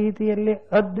ಯಾವ ರೀತಿಯಲ್ಲಿ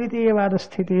ಅದ್ವಿತೀಯವಾದ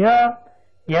ಸ್ಥಿತಿಯ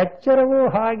ಎಚ್ಚರವೂ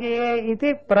ಹಾಗೆಯೇ ಇತಿ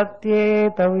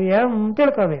ಪ್ರತ್ಯೇತವ್ಯಂ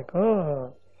ತಿಳ್ಕೋಬೇಕು.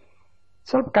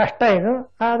 ಸ್ವಲ್ಪ ಕಷ್ಟ ಇದು,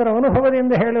 ಆದ್ರೆ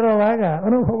ಅನುಭವದಿಂದ ಹೇಳಿರುವಾಗ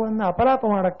ಅನುಭವವನ್ನು ಅಪಲಾಪ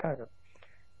ಮಾಡಕ್ಕಾಗದು.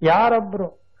 ಯಾರೊಬ್ರು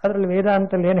ಅದರಲ್ಲಿ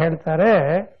ವೇದಾಂತಲ್ಲಿ ಏನ್ ಹೇಳ್ತಾರೆ,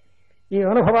 ಈ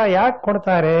ಅನುಭವ ಯಾಕೆ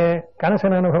ಕೊಡ್ತಾರೆ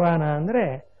ಕನಸಿನ ಅನುಭವನ ಅಂದ್ರೆ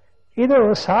ಇದು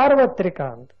ಸಾರ್ವತ್ರಿಕ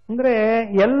ಅಂತ, ಅಂದ್ರೆ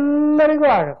ಎಲ್ಲರಿಗೂ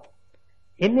ಆಗತ್ತೆ.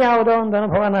 ಇನ್ಯಾವುದೋ ಒಂದು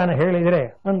ಅನುಭವ ನಾನು ಹೇಳಿದ್ರೆ,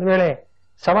 ಒಂದು ವೇಳೆ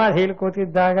ಸಮಾಧಿಯಲ್ಲಿ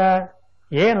ಕೂತಿದ್ದಾಗ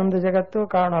ಏನೊಂದು ಜಗತ್ತು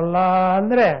ಕಾಣಲ್ಲ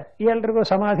ಅಂದ್ರೆ ಎಲ್ರಿಗೂ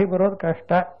ಸಮಾಧಿ ಬರೋದು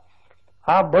ಕಷ್ಟ.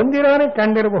 ಆ ಬಂದಿರೋನೇ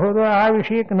ಕಂಡಿರಬಹುದು, ಆ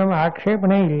ವಿಷಯಕ್ಕೆ ನಮ್ಮ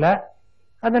ಆಕ್ಷೇಪಣೆ ಇಲ್ಲ.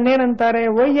 ಅದನ್ನೇನಂತಾರೆ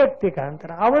ವೈಯಕ್ತಿಕ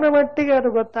ಅಂತಾರೆ. ಅವನ ಮಟ್ಟಿಗೆ ಅದು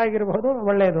ಗೊತ್ತಾಗಿರಬಹುದು,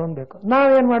 ಒಳ್ಳೆಯದು ಅನ್ಬೇಕು.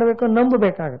 ನಾವೇನ್ ಮಾಡಬೇಕು?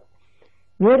 ನಂಬಬೇಕಾಗುತ್ತೆ.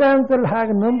 ವೇದಾಂತದಲ್ಲಿ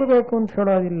ಹಾಗೆ ನಂಬಬೇಕು ಅಂತ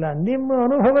ಹೇಳೋದಿಲ್ಲ, ನಿಮ್ಮ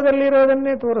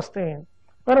ಅನುಭವದಲ್ಲಿರೋದನ್ನೇ ತೋರಿಸ್ತೇವೆ.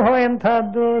 ಅನುಭವ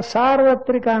ಎಂಥದ್ದು?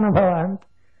 ಸಾರ್ವತ್ರಿಕ ಅನುಭವ ಅಂತ.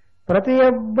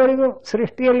 ಪ್ರತಿಯೊಬ್ಬರಿಗೂ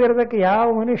ಸೃಷ್ಟಿಯಲ್ಲಿರೋದಕ್ಕೆ ಯಾವ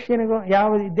ಮನುಷ್ಯನಿಗೂ ಯಾವ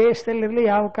ದೇಶದಲ್ಲಿರಲಿ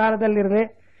ಯಾವ ಕಾಲದಲ್ಲಿರಲಿ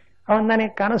ಅವನ್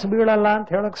ನನಗೆ ಕನಸು ಬೀಳಲ್ಲ ಅಂತ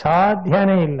ಹೇಳೋಕ್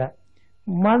ಸಾಧ್ಯನೇ ಇಲ್ಲ.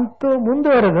 ಮತ್ತು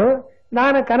ಮುಂದುವರೆದು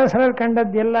ನಾನು ಕನಸಲ್ಲಿ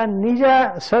ಕಂಡದ್ದೆಲ್ಲ ನಿಜ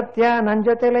ಸತ್ಯ ನನ್ನ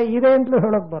ಜೊತೆಲೆ ಇದೆ ಅಂತಲೂ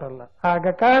ಹೇಳೋಕ್ ಬರಲ್ಲ. ಆಗ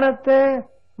ಕಾಣುತ್ತೆ,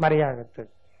 ಮರೆಯಾಗುತ್ತೆ.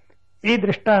 ಈ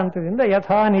ದೃಷ್ಟಾಂತದಿಂದ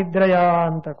ಯಥಾ ನಿದ್ರಯ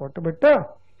ಅಂತ ಕೊಟ್ಟುಬಿಟ್ಟು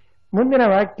ಮುಂದಿನ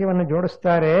ವಾಕ್ಯವನ್ನು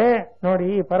ಜೋಡಿಸ್ತಾರೆ ನೋಡಿ.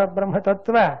 ಈ ಪರಬ್ರಹ್ಮ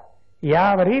ತತ್ವ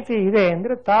ಯಾವ ರೀತಿ ಇದೆ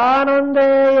ಅಂದ್ರೆ ತಾನೊಂದೇ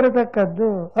ಇರತಕ್ಕದ್ದು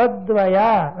ಅದ್ವಯ.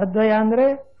 ಅದ್ವಯ ಅಂದ್ರೆ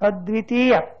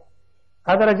ಅದ್ವಿತೀಯ,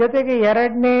 ಅದರ ಜೊತೆಗೆ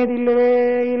ಎರಡನೇದಿಲ್ಲವೇ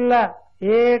ಇಲ್ಲ.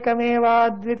 ಏಕಮೇವ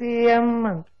ಅದ್ವಿತೀಯಂ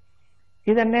ಅಂತ.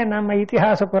 ಇದನ್ನೇ ನಮ್ಮ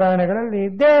ಇತಿಹಾಸ ಪುರಾಣಗಳಲ್ಲಿ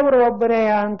ದೇವರು ಒಬ್ಬನೇ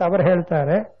ಅಂತ ಅವರು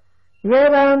ಹೇಳ್ತಾರೆ,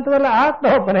 ವೇದಾಂತದಲ್ಲಿ ಆತ್ಮ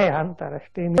ಒಬ್ಬನೇ ಅಂತಾರೆ.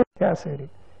 ಅಷ್ಟೇ ವ್ಯತ್ಯಾಸ ಇರಿ.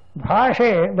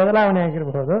 ಭಾಷೆ ಬದಲಾವಣೆ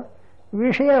ಆಗಿರಬಹುದು,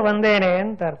 ವಿಷಯ ಒಂದೇನೆ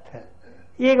ಅಂತ ಅರ್ಥ.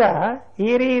 ಈಗ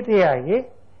ಈ ರೀತಿಯಾಗಿ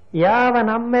ಯಾವ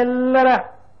ನಮ್ಮೆಲ್ಲರ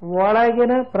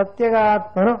ಒಳಗಿನ ಪ್ರತ್ಯೇಕ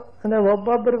ಆತ್ಮನು ಅಂದ್ರೆ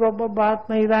ಒಬ್ಬೊಬ್ಬರಿಗೊಬ್ಬೊಬ್ಬ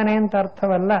ಆತ್ಮ ಇದ್ದಾನೆ ಅಂತ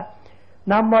ಅರ್ಥವಲ್ಲ.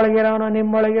 ನಮ್ಮೊಳಗಿರೋನು,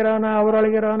 ನಿಮ್ಮೊಳಗಿರೋನು,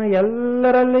 ಅವರೊಳಗಿರೋನು,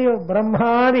 ಎಲ್ಲರಲ್ಲಿಯೂ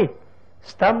ಬ್ರಹ್ಮಾದಿ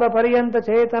ಸ್ತಂಭ ಪರ್ಯಂತ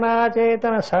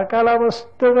ಚೇತನಾಚೇತನ ಸಕಲ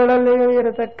ವಸ್ತುಗಳಲ್ಲಿಯೂ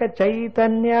ಇರತಕ್ಕ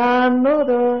ಚೈತನ್ಯ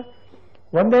ಅನ್ನೋದು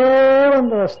ಒಂದೇ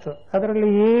ಒಂದು ವಸ್ತು. ಅದರಲ್ಲಿ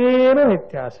ಏನು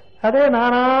ವ್ಯತ್ಯಾಸ? ಅದೇ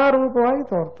ನಾನಾ ರೂಪವಾಗಿ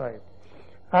ತೋರ್ತಾ ಇದೆ.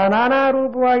 ಆ ನಾನಾ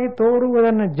ರೂಪವಾಗಿ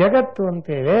ತೋರುವುದನ್ನು ಜಗತ್ತು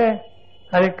ಅಂತೇವೆ.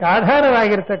 ಅದಕ್ಕೆ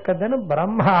ಆಧಾರವಾಗಿರ್ತಕ್ಕದ್ದನ್ನು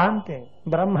ಬ್ರಹ್ಮ ಅಂತೇವೆ.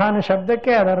 ಬ್ರಹ್ಮನ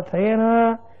ಶಬ್ದಕ್ಕೆ ಅದರ್ಥ ಏನು?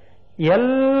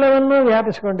 ಎಲ್ಲವನ್ನೂ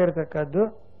ವ್ಯಾಪಿಸಿಕೊಂಡಿರ್ತಕ್ಕದ್ದು,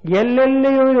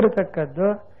 ಎಲ್ಲೆಲ್ಲಿಯೂ ಇರತಕ್ಕದ್ದು,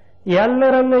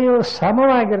 ಎಲ್ಲರಲ್ಲಿಯೂ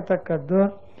ಸಮವಾಗಿರ್ತಕ್ಕದ್ದು,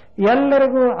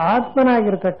 ಎಲ್ಲರಿಗೂ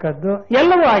ಆತ್ಮನಾಗಿರ್ತಕ್ಕದ್ದು,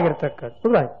 ಎಲ್ಲವೂ ಆಗಿರ್ತಕ್ಕದ್ದು.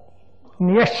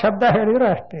 ಎಷ್ಟು ಶಬ್ದ ಹೇಳಿದ್ರು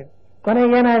ಅಷ್ಟೇ,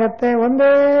 ಕೊನೆಗೇನಾಗತ್ತೆ?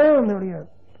 ಒಂದೇ ಒಂದು ಉಳಿಯೋದು.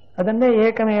 ಅದನ್ನೇ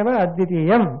ಏಕಮೇವ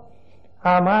ಅದ್ವಿತೀಯಂ.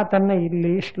 ಆ ಮಾತನ್ನ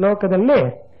ಇಲ್ಲಿ ಶ್ಲೋಕದಲ್ಲಿ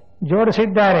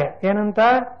ಜೋಡಿಸಿದ್ದಾರೆ. ಏನಂತ?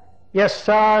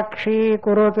 ಯಸ್ಸಾಕ್ಷಿ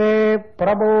ಕುರುತೆ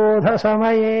ಪ್ರಬೋಧ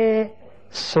ಸಮಯೇ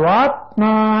ಸ್ವಾತ್ಮಾನಮೇವಾದ್ವಯಂ.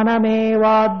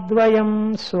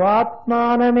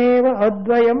 ಸ್ವಾತ್ಮಾನಮೇವ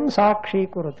ಅದ್ವಯಂ ಸಾಕ್ಷಿ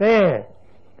ಕುರುತೆ.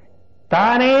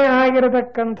 ತಾನೇ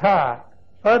ಆಗಿರತಕ್ಕಂಥ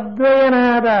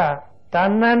ಅದ್ವಯನಾದ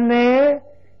ತನ್ನನ್ನೇ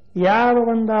ಯಾವ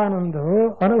ಒಂದಾನೊಂದು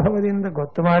ಅನುಭವದಿಂದ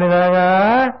ಗೊತ್ತು ಮಾಡಿದಾಗ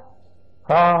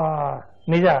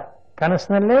ನಿಜ,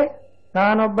 ಕನಸಿನಲ್ಲಿ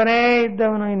ನಾನೊಬ್ಬನೇ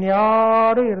ಇದ್ದವನು,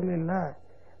 ಇನ್ಯಾರೂ ಇರಲಿಲ್ಲ,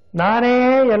 ನಾನೇ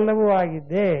ಎಲ್ಲವೂ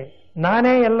ಆಗಿದ್ದೆ,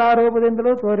 ನಾನೇ ಎಲ್ಲಾ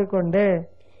ರೂಪದಿಂದಲೂ ತೋರಿಕೊಂಡೆ.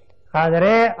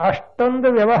 ಆದರೆ ಅಷ್ಟೊಂದು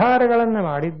ವ್ಯವಹಾರಗಳನ್ನು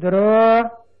ಮಾಡಿದ್ದರೂ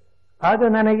ಅದು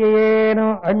ನನಗೆ ಏನು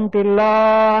ಅಂಟಿಲ್ಲ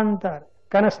ಅಂತಾರೆ.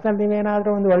 ಕನಸಿನಲ್ಲಿ ನೀವೇನಾದ್ರೂ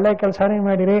ಒಂದು ಒಳ್ಳೆ ಕೆಲಸನೇ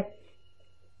ಮಾಡಿರಿ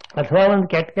ಅಥವಾ ಒಂದು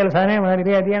ಕೆಟ್ಟ ಕೆಲಸನೇ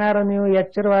ಮಾಡಿರಿ, ಅದೇನಾದ್ರು ನೀವು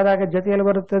ಎಚ್ಚರವಾದಾಗ ಜೊತೆಯಲ್ಲಿ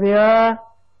ಬರುತ್ತದೆಯೋ?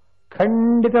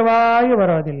 ಖಂಡಿತವಾಗಿ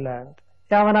ಬರೋದಿಲ್ಲ ಅಂತ.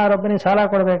 ಯಾವನಾರೊಬ್ಬನಿಗೆ ಸಾಲ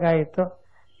ಕೊಡಬೇಕಾಗಿತ್ತು,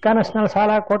 ಕನಸಿನಲ್ಲಿ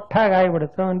ಸಾಲ ಕೊಟ್ಟಾಗ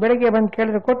ಆಗಿಬಿಡುತ್ತು. ಅವನು ಬೆಳಿಗ್ಗೆ ಬಂದು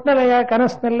ಕೇಳಿದ್ರೆ ಕೊಟ್ಟನಲ್ಲ ಯಾ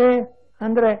ಕನಸಿನಲ್ಲಿ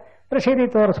ಅಂದ್ರೆ ರಸೀದಿ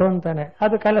ತೋರಿಸು ಅಂತಾನೆ,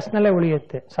 ಅದು ಕನಸಿನಲ್ಲೇ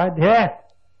ಉಳಿಯುತ್ತೆ. ಸಾಧ್ಯ?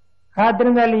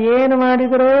 ಆದ್ರಿಂದ ಅಲ್ಲಿ ಏನು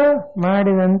ಮಾಡಿದರೂ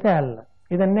ಮಾಡಿದಂತೆ ಅಲ್ಲ.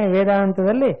 ಇದನ್ನೇ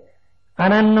ವೇದಾಂತದಲ್ಲಿ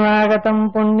ಅನನ್ವಾಗತಂ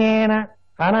ಪುಣ್ಯೇನ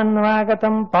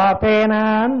ಅನನ್ವಾಗತಂ ಪಾಪೇನ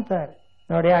ಅಂತಾರೆ.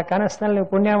 ನೋಡಿ, ಆ ಕನಸಿನಲ್ಲಿ ನೀವು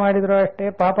ಪುಣ್ಯ ಮಾಡಿದ್ರು ಅಷ್ಟೇ,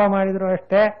 ಪಾಪ ಮಾಡಿದ್ರು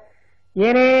ಅಷ್ಟೇ,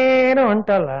 ಏನೇನೋ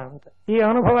ಉಂಟಲ್ಲ ಅಂತ. ಈ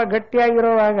ಅನುಭವ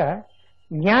ಗಟ್ಟಿಯಾಗಿರುವಾಗ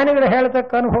ಜ್ಞಾನಿಗಳು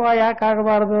ಹೇಳ್ತಕ್ಕ ಅನುಭವ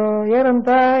ಯಾಕಾಗಬಾರದು? ಏನಂತ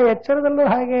ಎಚ್ಚರದಲ್ಲೂ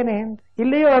ಹಾಗೇನೆ ಅಂತ.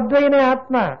 ಇಲ್ಲಿಯೂ ಅದ್ವಯನೇ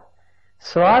ಆತ್ಮ.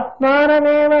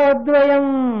 ಸ್ವಾತ್ಮಾನಮೇವ ಅದ್ವಯಂ,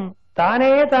 ತಾನೇ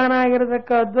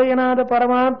ತಾನಾಗಿರತಕ್ಕ ಅದ್ವಯನಾದ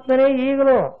ಪರಮಾತ್ಮನೇ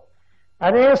ಈಗಲೂ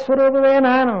ಅದೇ ಸ್ವರೂಪವೇ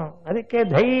ನಾನು. ಅದಕ್ಕೆ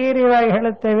ಧೈರ್ಯವಾಗಿ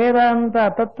ಹೇಳುತ್ತೆ ವೇದಾಂತ,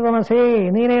 ತತ್ವಮಸಿ,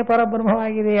 ನೀನೇ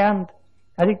ಪರಬ್ರಹ್ಮವಾಗಿದೆಯಾ ಅಂತ.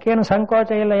 ಅದಕ್ಕೇನು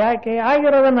ಸಂಕೋಚ ಇಲ್ಲ. ಯಾಕೆ?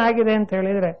 ಆಗಿರೋದನ್ನಾಗಿದೆ ಅಂತ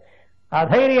ಹೇಳಿದ್ರೆ ಆ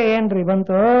ಧೈರ್ಯ ಏನ್ರಿ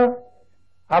ಬಂತು?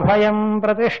 ಅಭಯಂ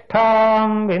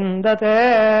ಪ್ರತಿಷ್ಠಾಂ ವಿಂದತೆ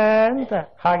ಅಂತ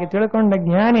ಹಾಗೆ ತಿಳ್ಕೊಂಡ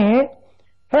ಜ್ಞಾನಿ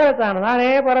ಹೇಳ್ತಾನೆ,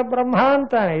 ನಾನೇ ಪರಬ್ರಹ್ಮ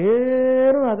ಅಂತಾನೆ.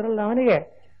 ಏನು ಅದರಲ್ಲಿ ಅವನಿಗೆ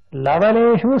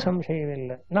ಲವಲೇಶೂ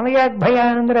ಸಂಶಯವಿಲ್ಲ. ನಮಗೆ ಯಾಕೆ ಭಯ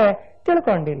ಅಂದ್ರೆ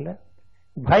ತಿಳ್ಕೊಂಡಿಲ್ಲ.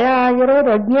 ಭಯ ಆಗಿರೋದು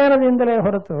ಅಜ್ಞಾನದಿಂದಲೇ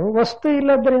ಹೊರತು ವಸ್ತು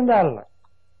ಇಲ್ಲದ್ರಿಂದ ಅಲ್ಲ.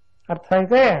 ಅರ್ಥ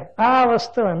ಆಯ್ತೆ? ಆ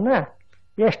ವಸ್ತುವನ್ನ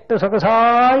ಎಷ್ಟು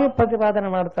ಸೊಗಸಾಗಿ ಪ್ರತಿಪಾದನೆ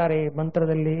ಮಾಡ್ತಾರೆ ಈ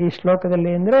ಮಂತ್ರದಲ್ಲಿ, ಈ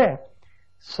ಶ್ಲೋಕದಲ್ಲಿ ಅಂದ್ರೆ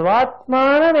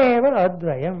ಸ್ವಾತ್ಮಾನಮೇವ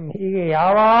ಅದ್ವಯಂ. ಹೀಗೆ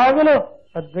ಯಾವಾಗಲೂ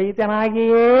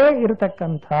ಅದ್ವೈತನಾಗಿಯೇ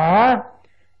ಇರತಕ್ಕಂಥ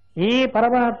ಈ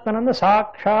ಪರಮಾತ್ಮನನ್ನು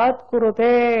ಸಾಕ್ಷಾತ್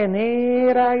ಕುರುತೆ,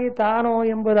 ನೇರಾಗಿ ತಾನು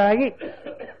ಎಂಬುದಾಗಿ.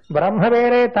 ಬ್ರಹ್ಮ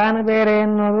ಬೇರೆ ತಾನು ಬೇರೆ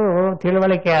ಎನ್ನುವುದು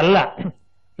ತಿಳುವಳಿಕೆ ಅಲ್ಲ.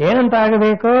 ಏನಂತ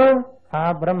ಆಗಬೇಕು? ಆ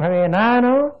ಬ್ರಹ್ಮವೇ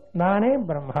ನಾನು, ನಾನೇ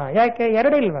ಬ್ರಹ್ಮ. ಯಾಕೆ?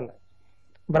 ಎರಡಿಲ್ವಲ್ಲ.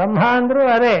 ಬ್ರಹ್ಮ ಅಂದ್ರೂ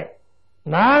ಅದೇ,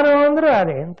 ನಾನು ಅಂದ್ರೂ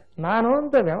ಅದೇ ಅಂತ. ನಾನು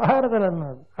ಅಂತ ವ್ಯವಹಾರದಲ್ಲಿ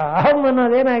ಅನ್ನೋದು. ಆ ಅಹಂ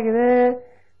ಅನ್ನೋದೇನಾಗಿದೆ?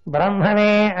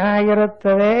 ಬ್ರಹ್ಮನೇ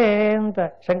ಆಗಿರುತ್ತದೆ ಅಂತ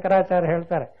ಶಂಕರಾಚಾರ್ಯ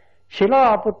ಹೇಳ್ತಾರೆ.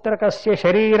 ಶಿಲಾಪುತ್ರಕಸ್ಯ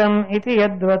ಶರೀರಂ ಇತಿ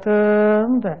ಯದ್ವತ್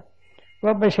ಅಂತ.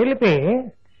 ಒಬ್ಬ ಶಿಲ್ಪಿ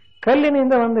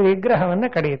ಕಲ್ಲಿನಿಂದ ಒಂದು ವಿಗ್ರಹವನ್ನ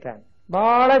ಕಡಿಯುತ್ತಾನೆ.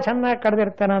 ಬಹಳ ಚೆನ್ನಾಗಿ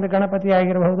ಕಡ್ದಿರ್ತಾನೆ. ಅದು ಗಣಪತಿ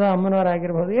ಆಗಿರಬಹುದು,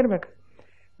 ಅಮ್ಮನವರಾಗಿರ್ಬಹುದು, ಇರ್ಬೇಕು.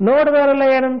 ನೋಡಿದವರೆಲ್ಲ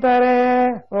ಏನಂತಾರೆ?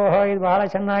 ಓಹೋ, ಇದು ಬಹಳ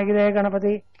ಚೆನ್ನಾಗಿದೆ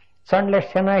ಗಣಪತಿ, ಸೊಂಡ್ಲು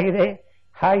ಎಷ್ಟು ಚೆನ್ನಾಗಿದೆ,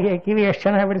 ಹಾಗೆ ಕಿವಿ ಎಷ್ಟು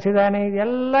ಚೆನ್ನಾಗಿ ಬಿಡಿಸಿದಾನೆ,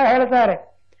 ಇದೆಲ್ಲ ಹೇಳ್ತಾರೆ.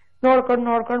 ನೋಡ್ಕೊಂಡು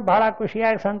ನೋಡ್ಕೊಂಡು ಬಹಳ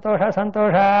ಖುಷಿಯಾಗಿ ಸಂತೋಷ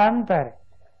ಸಂತೋಷ ಅಂತಾರೆ.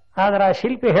 ಆದ್ರೆ ಆ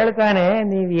ಶಿಲ್ಪಿ ಹೇಳ್ತಾನೆ,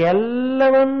 ನೀವು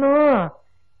ಎಲ್ಲವನ್ನೂ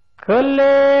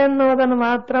ಕಲ್ಲೇ ಅನ್ನೋದನ್ನು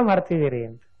ಮಾತ್ರ ಮರ್ತಿದ್ದೀರಿ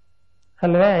ಅಂತ.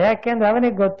 ಅಲ್ವೇ? ಯಾಕೆಂದ್ರೆ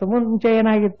ಅವನಿಗೆ ಗೊತ್ತು ಮುಂಚೆ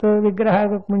ಏನಾಗಿತ್ತು, ವಿಗ್ರಹ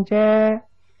ಆಗೋಕ್ ಮುಂಚೆ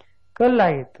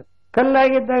ಕಲ್ಲಾಗಿತ್ತು.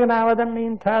 ಕಲ್ಲಾಗಿದ್ದಾಗ ನಾವು ಅದನ್ನು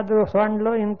ಇಂಥದ್ದು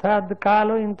ಸೊಂಡ್ಲು, ಇಂಥದ್ದು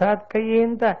ಕಾಲು, ಇಂಥದ್ದು ಕೈ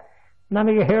ಅಂತ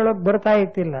ನಮಗೆ ಹೇಳೋಕ್ ಬರ್ತಾ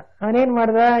ಇತ್ತಿಲ್ಲ. ಅವನೇನ್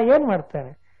ಮಾಡ್ದ? ಏನ್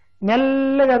ಮಾಡ್ತಾನೆ?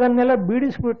 ಮೆಲ್ಲಗೆ ಅದನ್ನೆಲ್ಲ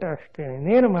ಬಿಡಿಸ್ಬಿಟ್ಟ ಅಷ್ಟೇ,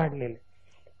 ಇನ್ನೇನು ಮಾಡ್ಲಿಲ್ಲ.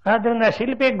 ಆದ್ರಿಂದ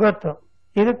ಶಿಲ್ಪಿಗೆ ಗೊತ್ತು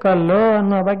ಇದು ಕಲ್ಲು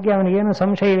ಅನ್ನೋ ಬಗ್ಗೆ ಅವನಿಗೇನು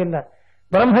ಸಂಶಯವಿಲ್ಲ.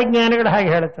 ಬ್ರಹ್ಮಜ್ಞಾನಿಗಳು ಹಾಗೆ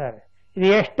ಹೇಳ್ತಾರೆ. ಇದು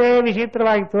ಎಷ್ಟೇ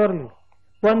ವಿಚಿತ್ರವಾಗಿ ತೋರ್ಲಿ,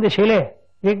 ಒಂದು ಶಿಲೆ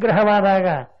ವಿಗ್ರಹವಾದಾಗ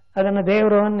ಅದನ್ನು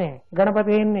ದೇವರು ಅನ್ನೆ,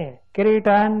 ಗಣಪತಿ ಅನ್ನೆ, ಕಿರೀಟ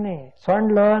ಅನ್ನೆ,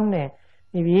 ಸೊಂಡ್ಲು ಅನ್ನೆ,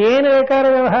 ನೀವು ಏನು ಬೇಕಾದ್ರೂ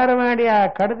ವ್ಯವಹಾರ ಮಾಡಿ ಆ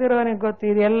ಕಡ್ದಿರೋನಿಗೆ ಗೊತ್ತು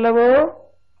ಇದೆಲ್ಲವೂ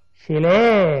ಶಿಲೆ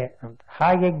ಅಂತ.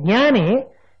 ಹಾಗೆ ಜ್ಞಾನಿ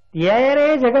ಏನೇ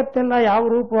ಜಗತ್ತೆಲ್ಲ ಯಾವ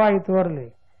ರೂಪವಾಗಿ ತೋರ್ಲಿ,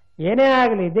 ಏನೇ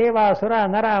ಆಗಲಿ, ದೇವಾಸುರ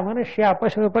ನರ ಮನುಷ್ಯ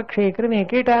ಪಶು ಪಕ್ಷಿ ಕ್ರಿಮಿ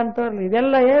ಕೀಟ ಅಂತ ತೋರ್ಲಿ,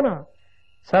 ಇದೆಲ್ಲ ಏನು?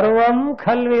 ಸರ್ವಂ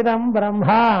ಖಲ್ವಿದಂ ಬ್ರಹ್ಮ,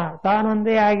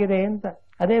 ತಾನೊಂದೇ ಆಗಿದೆ ಅಂತ.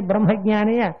 ಅದೇ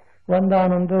ಬ್ರಹ್ಮಜ್ಞಾನಿಯ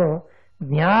ಒಂದಾನೊಂದು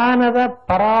ಜ್ಞಾನದ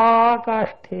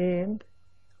ಪರಾಕಾಷ್ಠೆ ಅಂತ.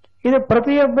 ಇದು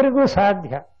ಪ್ರತಿಯೊಬ್ಬರಿಗೂ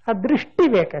ಸಾಧ್ಯ, ಆ ದೃಷ್ಟಿ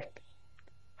ಬೇಕಷ್ಟೆ.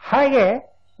 ಹಾಗೆ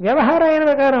ವ್ಯವಹಾರ ಏನು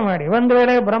ಬೇಕಾದ್ರೂ ಮಾಡಿ, ಒಂದು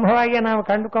ವೇಳೆ ಬ್ರಹ್ಮವಾಗಿ ನಾವು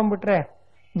ಕಂಡುಕೊಂಡ್ಬಿಟ್ರೆ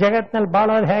ಜಗತ್ನಲ್ಲಿ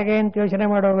ಬಾಳೋದು ಹೇಗೆ ಅಂತ ಯೋಚನೆ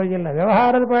ಮಾಡೋದಿಲ್ಲ.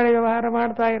 ವ್ಯವಹಾರದ ಬಾಳಿ ವ್ಯವಹಾರ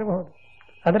ಮಾಡ್ತಾ ಇರಬಹುದು,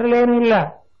 ಅದರಲ್ಲೇನೂ ಇಲ್ಲ.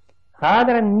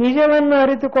 ಆದರೆ ನಿಜವನ್ನು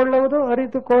ಅರಿತುಕೊಳ್ಳುವುದು,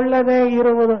 ಅರಿತುಕೊಳ್ಳದೇ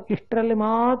ಇರುವುದು, ಇಷ್ಟರಲ್ಲಿ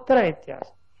ಮಾತ್ರ ವ್ಯತ್ಯಾಸ.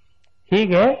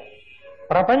 ಹೀಗೆ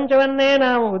ಪ್ರಪಂಚವನ್ನೇ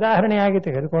ನಾವು ಉದಾಹರಣೆಯಾಗಿ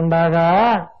ತೆಗೆದುಕೊಂಡಾಗ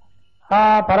ಆ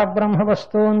ಪರಬ್ರಹ್ಮ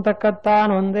ವಸ್ತು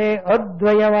ಅಂತಕ್ಕಂತಾನೊಂದೇ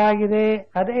ಅದ್ವಯವಾಗಿದೆ.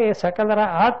 ಅದೇ ಸಕಲರ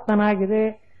ಆತ್ಮನಾಗಿದೆ.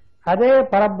 ಅದೇ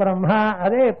ಪರಬ್ರಹ್ಮ,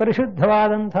 ಅದೇ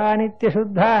ಪರಿಶುದ್ಧವಾದಂಥ ನಿತ್ಯ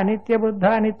ಶುದ್ಧ, ನಿತ್ಯ ಬುದ್ಧ,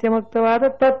 ನಿತ್ಯ ಮುಕ್ತವಾದ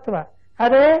ತತ್ವ,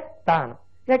 ಅದೇ ತಾನು.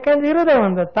 ಯಾಕೆಂದ್ರೆ ಇರೋದೇ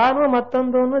ಒಂದು, ತಾನು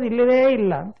ಮತ್ತೊಂದು ಅನ್ನೋದು ಇಲ್ಲವೇ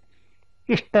ಇಲ್ಲ ಅಂತ.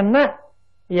 ಇಷ್ಟನ್ನ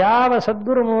ಯಾವ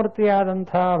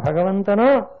ಸದ್ಗುರುಮೂರ್ತಿಯಾದಂಥ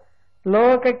ಭಗವಂತನೋ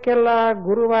ಲೋಕಕ್ಕೆಲ್ಲ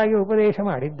ಗುರುವಾಗಿ ಉಪದೇಶ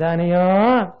ಮಾಡಿದ್ದಾನೆಯೋ,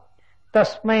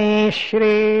 ತಸ್ಮೈ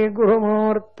ಶ್ರೀ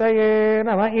ಗುರುಮೂರ್ತಯೇ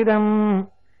ನಮ ಇದಂ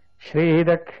ಶ್ರೀ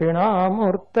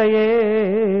ದಕ್ಷಿಣಾಮೂರ್ತಯೇ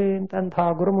ಅಂತಂಥ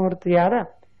ಗುರುಮೂರ್ತಿಯಾದ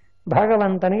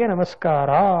ಭಗವಂತನಿಗೆ ನಮಸ್ಕಾರ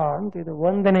ಅಂತ. ಇದು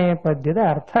 1ನೇ ಪದ್ಯದ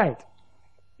ಅರ್ಥ ಆಯ್ತು.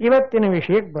 ಇವತ್ತಿನ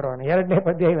ವಿಷಯಕ್ಕೆ ಬರೋಣ. 2ನೇ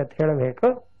ಪದ್ಯ ಇವತ್ತು ಹೇಳಬೇಕು,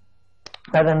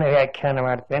 ಅದನ್ನು ವ್ಯಾಖ್ಯಾನ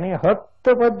ಮಾಡ್ತೇನೆ.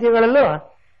 10 ಪದ್ಯಗಳಲ್ಲೂ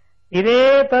ಇದೇ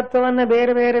ತತ್ವವನ್ನು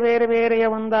ಬೇರೆ ಬೇರೆ ಬೇರೆ ಬೇರೆಯ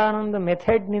ಒಂದಾನೊಂದು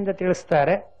ಮೆಥಡ್ನಿಂದ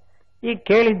ತಿಳಿಸ್ತಾರೆ. ಈಗ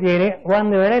ಕೇಳಿದ್ದೀರಿ,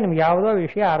 ಒಂದು ವೇಳೆ ನಿಮ್ಗೆ ಯಾವುದೋ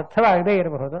ವಿಷಯ ಅರ್ಥವಾಗದೇ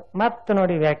ಇರಬಹುದು, ಮತ್ತೆ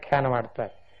ನೋಡಿ ವ್ಯಾಖ್ಯಾನ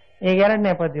ಮಾಡ್ತಾರೆ. ಈಗ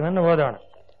ಎರಡನೇ ಪದ್ಯವನ್ನು ಓದೋಣ.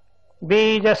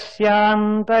 ಬೀಜಸ್ಯಾಂತರಿವಾಂಕುರೋ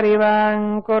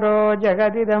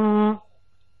ಜಗದಿದಂ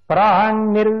ಪ್ರಾಂಗ್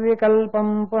ನಿರ್ವಿಕಲ್ಪಂ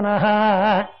ಪುನಃ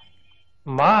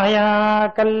ಮಾಯಾ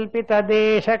ಕಲ್ಪಿತ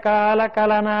ದೇಶ ಕಾಲ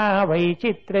ಕಲನಾ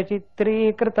ವೈಚಿತ್ರ್ಯ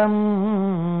ಚಿತ್ರೀಕೃತಂ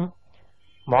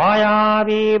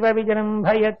ಮಾಯಾವೀವ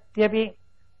ವಿಜೃಂಭಯತ್ಯಪಿ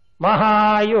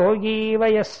ಮಹಾಯೋಗೀ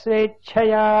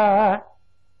ವಯಸ್ವೇಚ್ಛಯಾ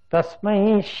ತಸ್ಮೈ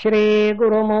ಶ್ರೀ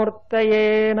ಗುರುಮೂರ್ತಯೇ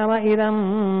ನಮ ಇದಂ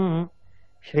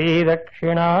ಶ್ರೀ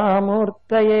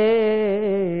ದಕ್ಷಿಣಾಮೂರ್ತಯೇ.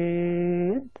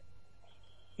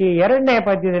 ಈ ಎರಡನೇ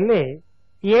ಪದ್ಯದಲ್ಲಿ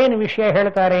ಏನು ವಿಷಯ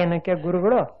ಹೇಳ್ತಾರೆ ಅನ್ನಕ್ಕೆ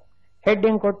ಗುರುಗಳು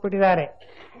ಹೆಡ್ಡಿಂಗ್ ಕೊಟ್ಬಿಟ್ಟಿದ್ದಾರೆ.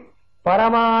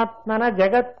 ಪರಮಾತ್ಮನ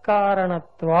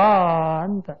ಜಗತ್ಕಾರಣತ್ವ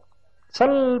ಅಂತ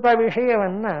ಸ್ವಲ್ಪ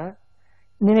ವಿಷಯವನ್ನ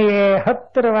ನಿನಗೆ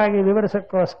ಹತ್ತಿರವಾಗಿ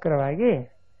ವಿವರಿಸಕ್ಕೋಸ್ಕರವಾಗಿ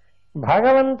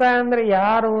ಭಗವಂತ ಅಂದ್ರೆ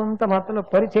ಯಾರು ಅಂತ ಮೊದಲು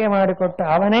ಪರಿಚಯ ಮಾಡಿಕೊಟ್ಟು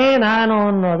ಅವನೇ ನಾನು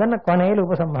ಅನ್ನೋದನ್ನು ಕೊನೆಯಲ್ಲಿ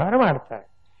ಉಪಸಂಹಾರ ಮಾಡ್ತಾರೆ.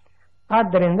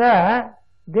 ಆದ್ದರಿಂದ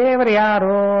ದೇವರು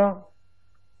ಯಾರು?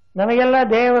 ನಮಗೆಲ್ಲ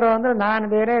ದೇವರು ಅಂದ್ರೆ ನಾನು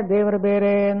ಬೇರೆ ದೇವರು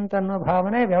ಬೇರೆ ಅಂತ ಅನ್ನೋ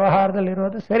ಭಾವನೆ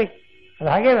ವ್ಯವಹಾರದಲ್ಲಿರೋದು ಸರಿ, ಅದು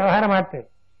ಹಾಗೆ ವ್ಯವಹಾರ ಮಾಡ್ತೇವೆ.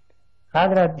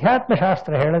 ಆದ್ರೆ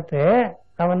ಅಧ್ಯಾತ್ಮಶಾಸ್ತ್ರ ಹೇಳುತ್ತೆ,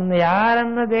 ಅವನನ್ನು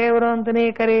ಯಾರನ್ನ ದೇವರು ಅಂತ ನೀ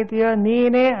ಕರೀತೀಯೋ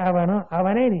ನೀನೇ ಅವನು,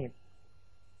 ಅವನೇ ನೀನು.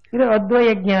 ಇದು ಅದ್ವಯ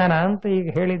ಜ್ಞಾನ ಅಂತ ಈಗ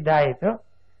ಹೇಳಿದ್ದಾಯಿತು.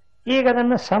 ಈಗ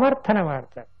ಅದನ್ನು ಸಮರ್ಥನೆ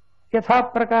ಮಾಡ್ತಾರೆ. ಯಥಾ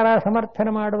ಪ್ರಕಾರ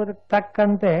ಸಮರ್ಥನೆ ಮಾಡುವುದಕ್ಕೆ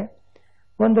ತಕ್ಕಂತೆ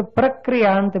ಒಂದು ಪ್ರಕ್ರಿಯೆ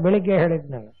ಅಂತ ಬೆಳಿಗ್ಗೆ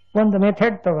ಹೇಳಿದ್ನಲ್ಲ, ಒಂದು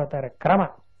ಮೆಥಡ್ ತಗೋತಾರೆ, ಕ್ರಮ.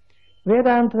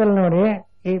 ವೇದಾಂತದಲ್ಲಿ ನೋಡಿ,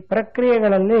 ಈ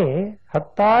ಪ್ರಕ್ರಿಯೆಗಳಲ್ಲಿ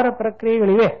 10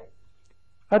 ಪ್ರಕ್ರಿಯೆಗಳಿವೆ.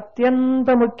 ಅತ್ಯಂತ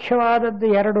ಮುಖ್ಯವಾದದ್ದು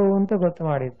 2 ಅಂತ ಗೊತ್ತು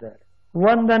ಮಾಡಿದ್ದಾರೆ.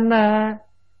 ಒಂದನ್ನ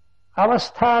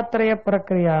ಅವಸ್ಥಾತ್ರಯ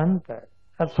ಪ್ರಕ್ರಿಯೆ ಅಂತ,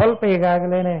 ಅದು ಸ್ವಲ್ಪ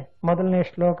ಈಗಾಗಲೇ ಮೊದಲನೇ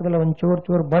ಶ್ಲೋಕದಲ್ಲಿ ಒಂದು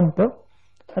ಚೂರು ಬಂತು,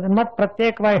 ಅದನ್ನ ಮತ್ತೆ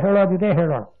ಪ್ರತ್ಯೇಕವಾಗಿ ಹೇಳೋದಿದೆ,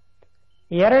 ಹೇಳೋಣ.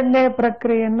 ಎರಡನೇ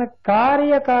ಪ್ರಕ್ರಿಯೆಯನ್ನ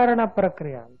ಕಾರ್ಯಕಾರಣ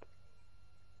ಪ್ರಕ್ರಿಯೆ ಅಂತ.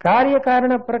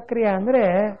 ಕಾರ್ಯಕಾರಣ ಪ್ರಕ್ರಿಯೆ ಅಂದ್ರೆ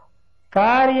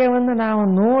ಕಾರ್ಯವನ್ನು ನಾವು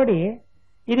ನೋಡಿ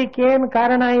ಇದಕ್ಕೇನು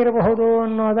ಕಾರಣ ಇರಬಹುದು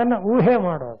ಅನ್ನೋದನ್ನು ಊಹೆ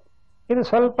ಮಾಡೋದು. ಇದು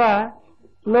ಸ್ವಲ್ಪ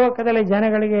ಲೋಕದಲ್ಲಿ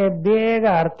ಜನಗಳಿಗೆ ಬೇಗ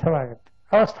ಅರ್ಥವಾಗುತ್ತೆ.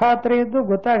 ಅವಸ್ಥಾತ್ರಯದ್ದು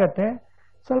ಗೊತ್ತಾಗತ್ತೆ,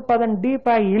 ಸ್ವಲ್ಪ ಅದನ್ನು ಡೀಪ್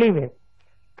ಆಗಿ ಇಳಿಬೇಕು.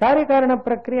 ಕಾರ್ಯಕಾರಣ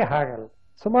ಪ್ರಕ್ರಿಯೆ ಹಾಗಲ್ಲ,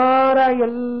 ಸುಮಾರಾಗಿ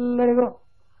ಎಲ್ಲರಿಗೂ,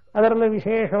 ಅದರಲ್ಲೂ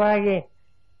ವಿಶೇಷವಾಗಿ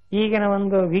ಈಗಿನ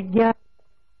ಒಂದು ವಿಜ್ಞಾನ